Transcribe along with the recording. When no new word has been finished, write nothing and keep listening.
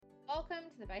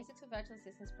the Basics of Virtual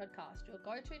Assistants podcast, your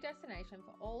go-to destination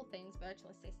for all things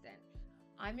virtual assistant.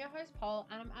 I'm your host, Paul,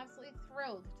 and I'm absolutely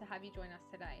thrilled to have you join us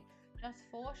today. Just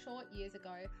 4 short years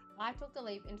ago, I took the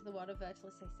leap into the world of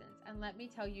virtual assistants, and let me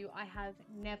tell you, I have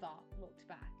never looked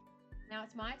back. Now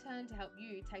it's my turn to help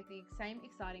you take the same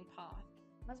exciting path.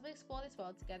 As we explore this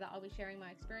world together, I'll be sharing my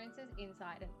experiences,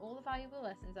 insight, and all the valuable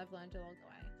lessons I've learned along the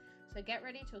way. So get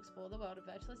ready to explore the world of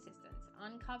virtual assistants,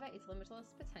 uncover its limitless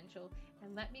potential,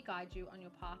 and let me guide you on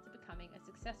your path to becoming a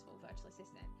successful virtual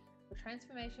assistant. Your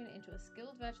transformation into a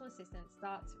skilled virtual assistant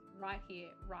starts right here,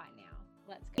 right now.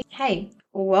 Let's go. Hey,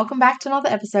 welcome back to another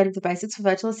episode of the Basics for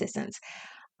Virtual Assistants.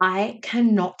 I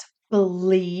cannot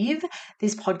believe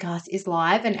this podcast is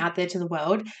live and out there to the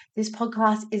world. This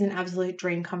podcast is an absolute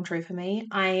dream come true for me.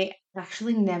 I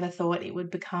actually never thought it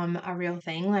would become a real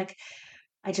thing. I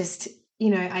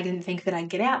didn't think that I'd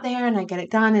get out there and I'd get it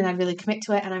done and I'd really commit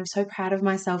to it. And I'm so proud of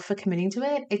myself for committing to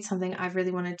it. It's something I've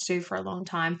really wanted to do for a long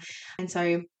time. And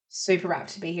so super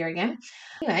wrapped to be here again.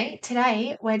 Anyway,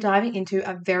 today we're diving into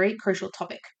a very crucial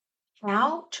topic: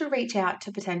 how to reach out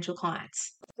to potential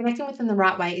clients. Connecting with them the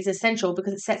right way is essential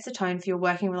because it sets the tone for your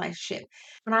working relationship.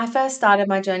 When I first started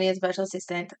my journey as a virtual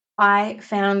assistant, I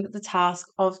found the task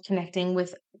of connecting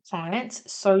with clients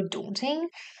so daunting.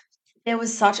 There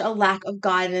was such a lack of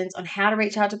guidance on how to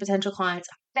reach out to potential clients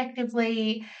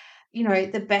effectively,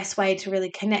 the best way to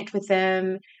really connect with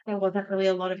them. There wasn't really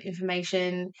a lot of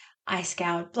information. I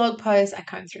scoured blog posts, I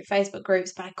combed through Facebook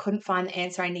groups, but I couldn't find the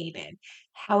answer I needed.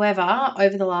 However,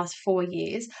 over the last 4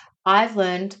 years, I've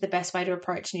learned the best way to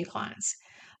approach new clients.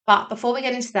 But before we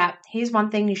get into that, here's one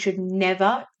thing you should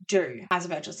never do as a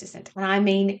virtual assistant, and I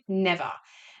mean never.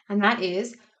 And that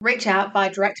is reach out by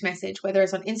direct message, whether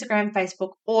it's on Instagram,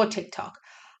 Facebook, or TikTok.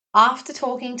 After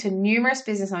talking to numerous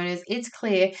business owners, it's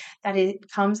clear that it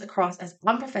comes across as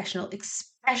unprofessional,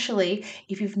 especially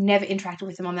if you've never interacted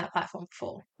with them on that platform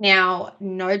before. Now,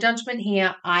 no judgment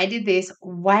here. I did this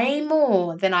way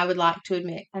more than I would like to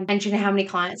admit. And do you know how many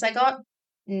clients I got?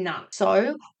 None.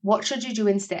 So what should you do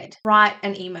instead? Write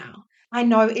an email. I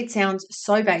know it sounds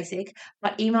so basic,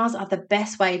 but emails are the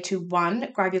best way to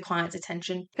 1, grab your client's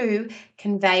attention, 2,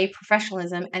 convey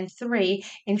professionalism, and 3,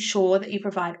 ensure that you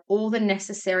provide all the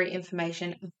necessary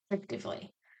information effectively.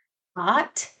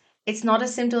 But it's not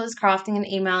as simple as crafting an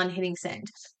email and hitting send.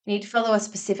 You need to follow a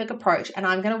specific approach, and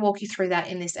I'm going to walk you through that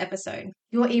in this episode.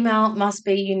 Your email must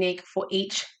be unique for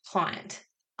each client.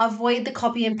 Avoid the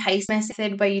copy and paste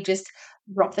method where you just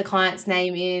drop the client's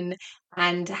name in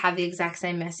and have the exact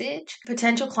same message.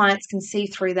 Potential clients can see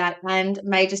through that and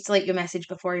may just delete your message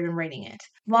before even reading it.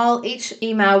 While each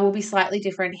email will be slightly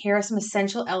different, here are some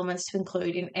essential elements to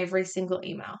include in every single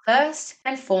email. First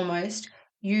and foremost,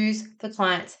 use the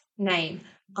client's name.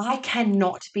 I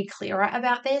cannot be clearer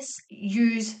about this.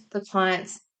 Use the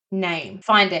client's name.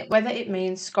 Find it, whether it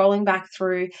means scrolling back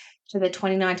through to the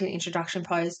 2019 introduction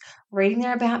post, reading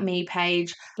their About Me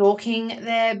page, stalking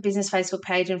their business Facebook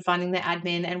page and finding their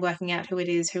admin and working out who it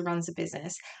is who runs the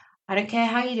business. I don't care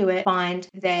how you do it, find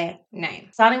their name.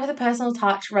 Starting with a personal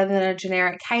touch rather than a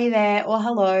generic hey there or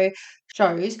hello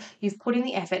shows you've put in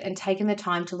the effort and taken the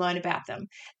time to learn about them.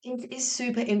 It is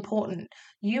super important.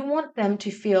 You want them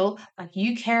to feel like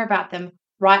you care about them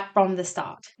right from the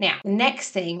start. Now, the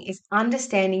next thing is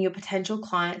understanding your potential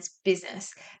client's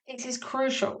business. This is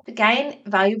crucial. To gain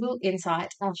valuable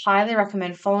insight, I highly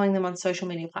recommend following them on social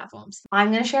media platforms.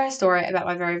 I'm going to share a story about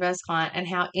my very first client and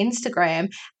how Instagram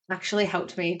actually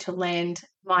helped me to land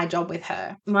my job with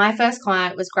her. My first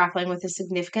client was grappling with a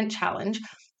significant challenge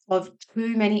of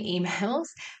too many emails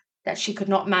that she could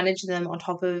not manage them on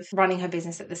top of running her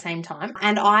business at the same time.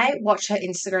 And I watched her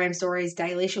Instagram stories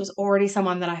daily. She was already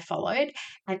someone that I followed.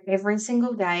 And every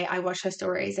single day I watched her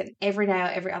stories, and every day or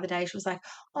every other day she was like,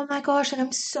 oh my gosh,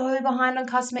 I'm so behind on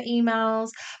customer emails.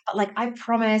 But I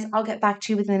promise I'll get back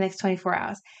to you within the next 24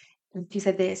 hours. And she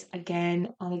said this again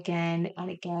and again and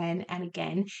again and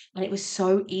again. And it was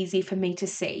so easy for me to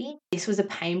see this was a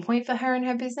pain point for her in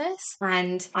her business.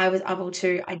 And I was able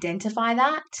to identify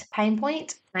that pain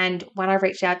point. And when I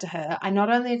reached out to her, I not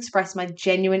only expressed my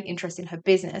genuine interest in her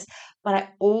business, but I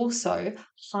also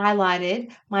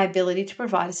highlighted my ability to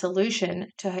provide a solution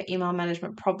to her email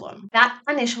management problem. That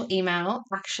initial email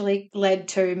actually led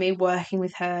to me working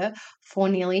with her for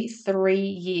nearly 3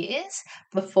 years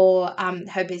before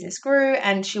her business grew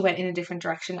and she went in a different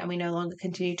direction and we no longer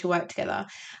continued to work together.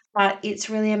 But it's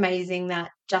really amazing that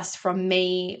just from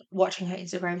me watching her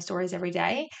Instagram stories every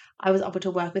day, I was able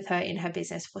to work with her in her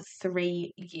business for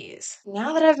 3 years.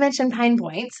 Now that I've mentioned pain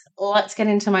points, let's get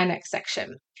into my next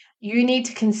section. You need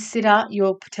to consider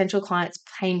your potential clients'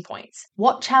 pain points.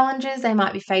 What challenges they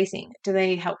might be facing. Do they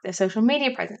need help with their social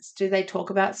media presence? Do they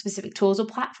talk about specific tools or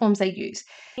platforms they use?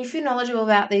 If you're knowledgeable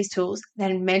about these tools,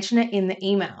 then mention it in the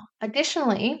email.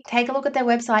 Additionally, take a look at their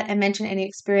website and mention any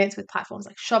experience with platforms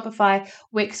like Shopify,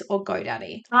 Wix, or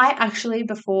GoDaddy. I actually,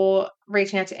 before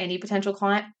reaching out to any potential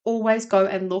client, always go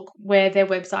and look where their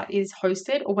website is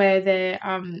hosted or where their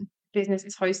business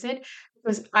is hosted,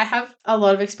 because I have a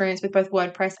lot of experience with both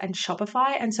WordPress and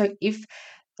Shopify. And so if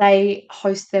they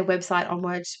host their website on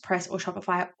WordPress or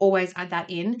Shopify, I always add that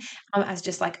in as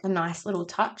just like a nice little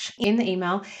touch in the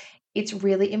email. It's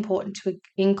really important to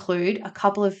include a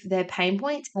couple of their pain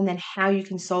points and then how you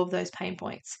can solve those pain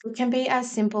points. It can be as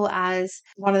simple as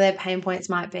one of their pain points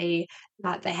might be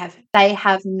that they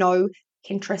have no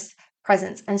Pinterest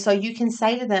presence. And so you can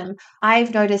say to them,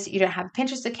 I've noticed that you don't have a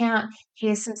Pinterest account.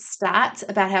 Here's some stats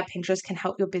about how Pinterest can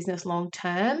help your business long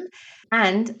term.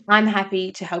 And I'm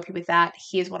happy to help you with that.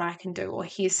 Here's what I can do. Or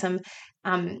here's some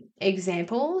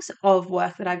examples of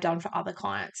work that I've done for other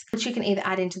clients, which you can either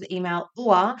add into the email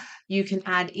or you can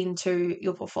add into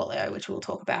your portfolio, which we'll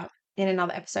talk about in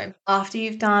another episode. After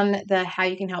you've done the how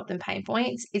you can help them pain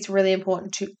points, it's really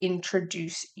important to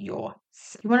introduce yourself.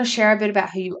 You want to share a bit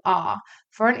about who you are.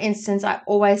 For an instance, I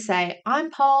always say, I'm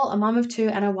Pole, a mum of 2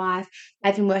 and a wife.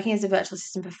 I've been working as a virtual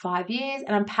assistant for 5 years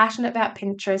and I'm passionate about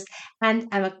Pinterest and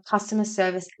I'm a customer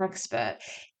service expert.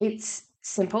 It's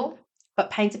simple, but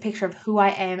paints a picture of who I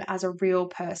am as a real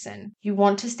person. You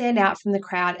want to stand out from the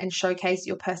crowd and showcase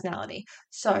your personality.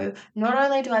 So not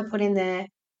only do I put in there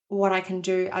what I can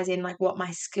do, as in like what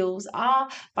my skills are,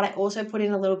 but I also put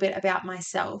in a little bit about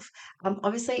myself.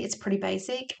 Obviously, it's pretty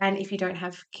basic. And if you don't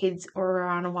have kids or are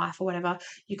on a wife or whatever,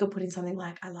 you could put in something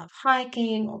like, I love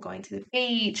hiking or going to the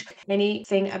beach,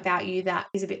 anything about you that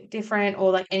is a bit different,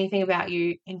 or like anything about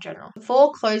you in general.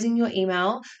 Before closing your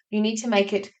email, you need to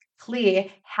make it clear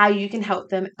how you can help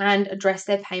them and address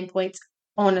their pain points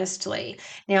honestly.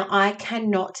 Now, I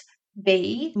cannot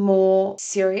be more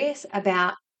serious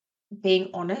about being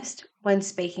honest when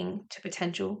speaking to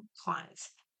potential clients.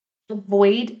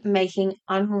 Avoid making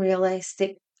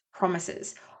unrealistic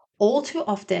promises. All too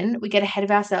often, we get ahead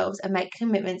of ourselves and make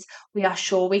commitments we are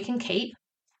sure we can keep.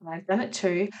 I've done it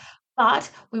too.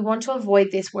 But we want to avoid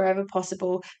this wherever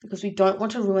possible because we don't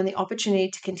want to ruin the opportunity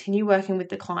to continue working with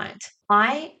the client.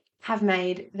 I have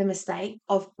made the mistake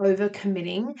of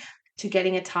overcommitting to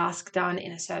getting a task done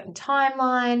in a certain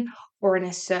timeline or in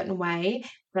a certain way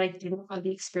that I didn't have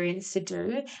the experience to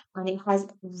do. And it has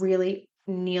really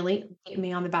nearly hit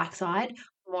me on the backside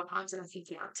more times than I can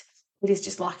count. It is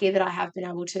just lucky that I have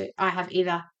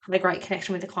either had a great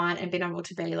connection with the client and been able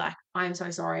to be like, I'm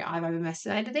so sorry, I've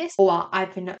overestimated this, or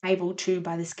I've been able to,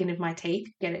 by the skin of my teeth,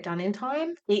 get it done in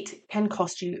time. It can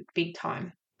cost you big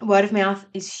time. Word of mouth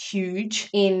is huge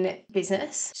in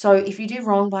business. So if you do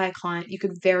wrong by a client, you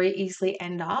could very easily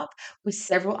end up with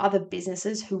several other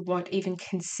businesses who won't even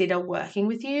consider working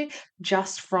with you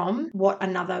just from what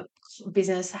another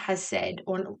business has said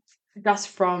or just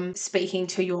from speaking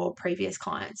to your previous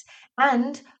clients.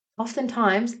 And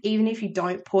oftentimes, even if you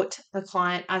don't put the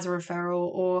client as a referral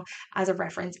or as a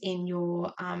reference in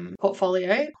your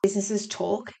portfolio, businesses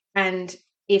talk, and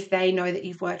if they know that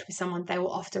you've worked with someone, they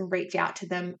will often reach out to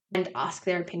them and ask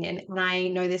their opinion. And I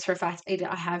know this for a fact.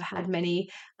 I have had many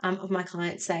of my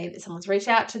clients say that someone's reached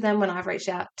out to them when I've reached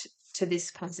out to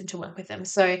this person to work with them.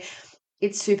 So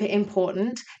it's super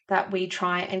important that we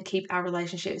try and keep our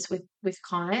relationships with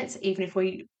clients, even if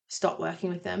we stop working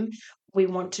with them. We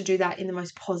want to do that in the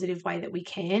most positive way that we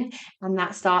can. And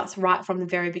that starts right from the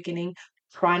very beginning.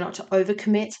 Try not to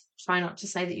overcommit. Try not to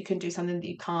say that you can do something that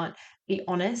you can't. Be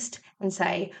honest and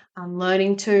say, I'm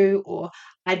learning to, or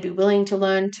I'd be willing to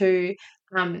learn to.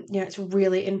 It's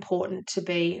really important to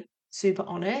be super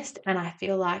honest. And I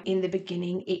feel like in the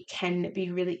beginning, it can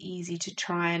be really easy to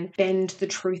try and bend the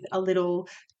truth a little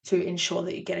to ensure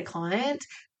that you get a client.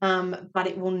 But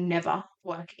it will never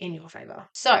work in your favor.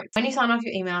 So when you sign off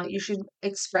your email, you should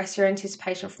express your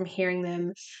anticipation from hearing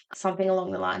them, something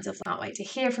along the lines of, can't wait to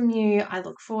hear from you. I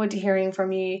look forward to hearing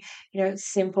from you.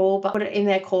 Simple, but put it in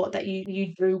their court that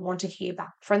you do want to hear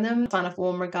back from them. Sign off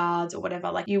warm regards or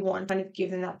whatever. Like, you want to kind of give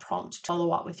them that prompt to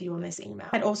follow up with you on this email.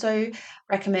 I'd also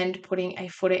recommend putting a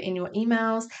footer in your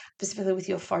emails, specifically with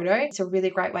your photo. It's a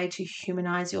really great way to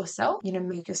humanize yourself,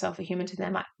 make yourself a human to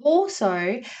them.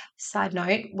 Also, side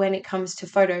note, when it comes to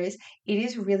photos, it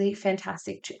is really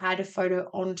fantastic to add a photo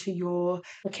onto your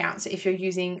account. So if you're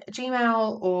using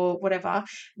Gmail or whatever,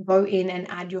 go in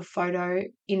and add your photo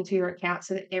into your account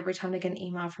so that every time they get an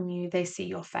email from you, they see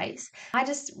your face. I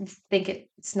just think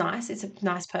it's nice. It's a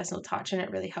nice personal touch and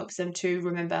it really helps them to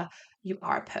remember you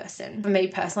are a person. For me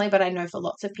personally, but I know for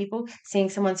lots of people, seeing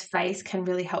someone's face can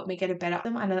really help me get a better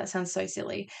them. I know that sounds so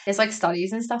silly. There's like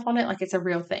studies and stuff on it, like it's a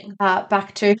real thing.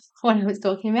 Back to what I was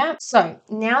talking about. So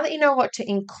now that you know what to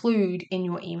include in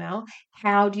your email,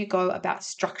 how do you go about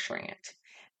structuring it?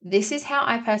 This is how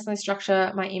I personally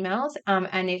structure my emails,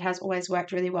 and it has always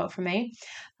worked really well for me.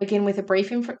 Begin with a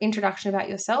brief introduction about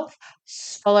yourself,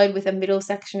 followed with a middle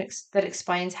section that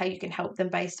explains how you can help them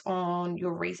based on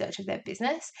your research of their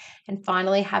business, and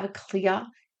finally have a clear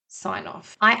sign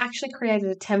off. I actually created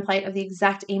a template of the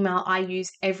exact email I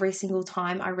use every single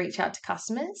time I reach out to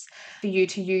customers for you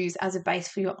to use as a base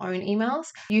for your own emails.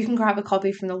 You can grab a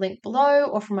copy from the link below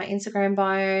or from my Instagram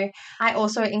bio. I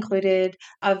also included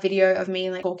a video of me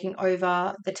talking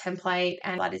over the template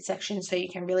and highlighted section so you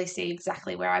can really see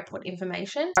exactly where I put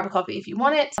information. Grab a copy if you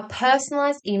want it. A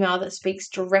personalized email that speaks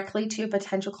directly to your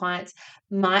potential clients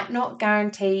might not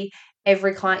guarantee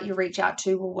every client you reach out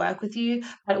to will work with you,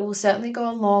 but it will certainly go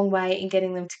a long way in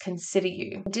getting them to consider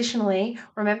you. Additionally,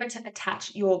 remember to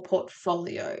attach your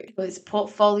portfolio, because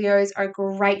portfolios are a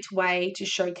great way to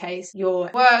showcase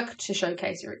your work, to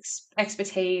showcase your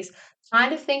expertise.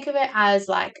 Kind of think of it as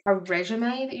like a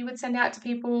resume that you would send out to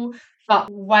people, but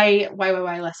way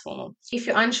less formal. If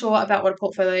you're unsure about what a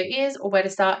portfolio is or where to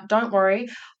start, don't worry.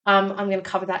 I'm going to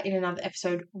cover that in another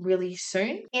episode really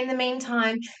soon. In the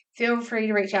meantime, feel free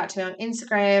to reach out to me on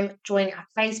Instagram, join our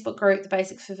Facebook group, The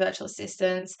Basics for Virtual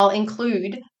Assistants. I'll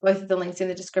include both of the links in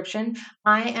the description.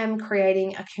 I am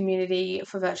creating a community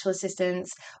for virtual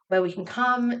assistants where we can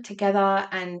come together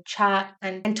and chat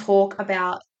and talk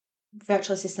about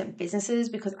virtual assistant businesses,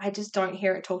 because I just don't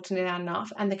hear it talked about enough,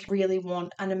 and they really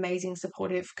want an amazing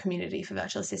supportive community for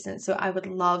virtual assistants. So I would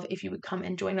love if you would come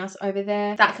and join us over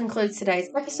there. That concludes today's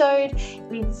episode. If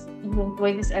you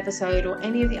enjoyed this episode or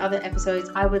any of the other episodes,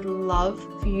 I would love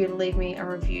for you to leave me a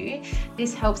review.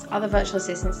 This helps other virtual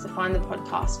assistants to find the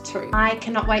podcast too. I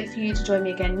cannot wait for you to join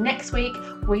me again next week.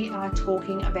 We are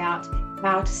talking about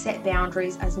how to set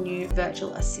boundaries as new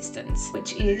virtual assistants,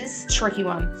 which is a tricky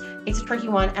one. It's a tricky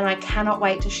one, and I cannot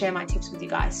wait to share my tips with you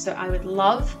guys. So I would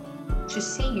love to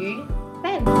see you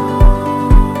then.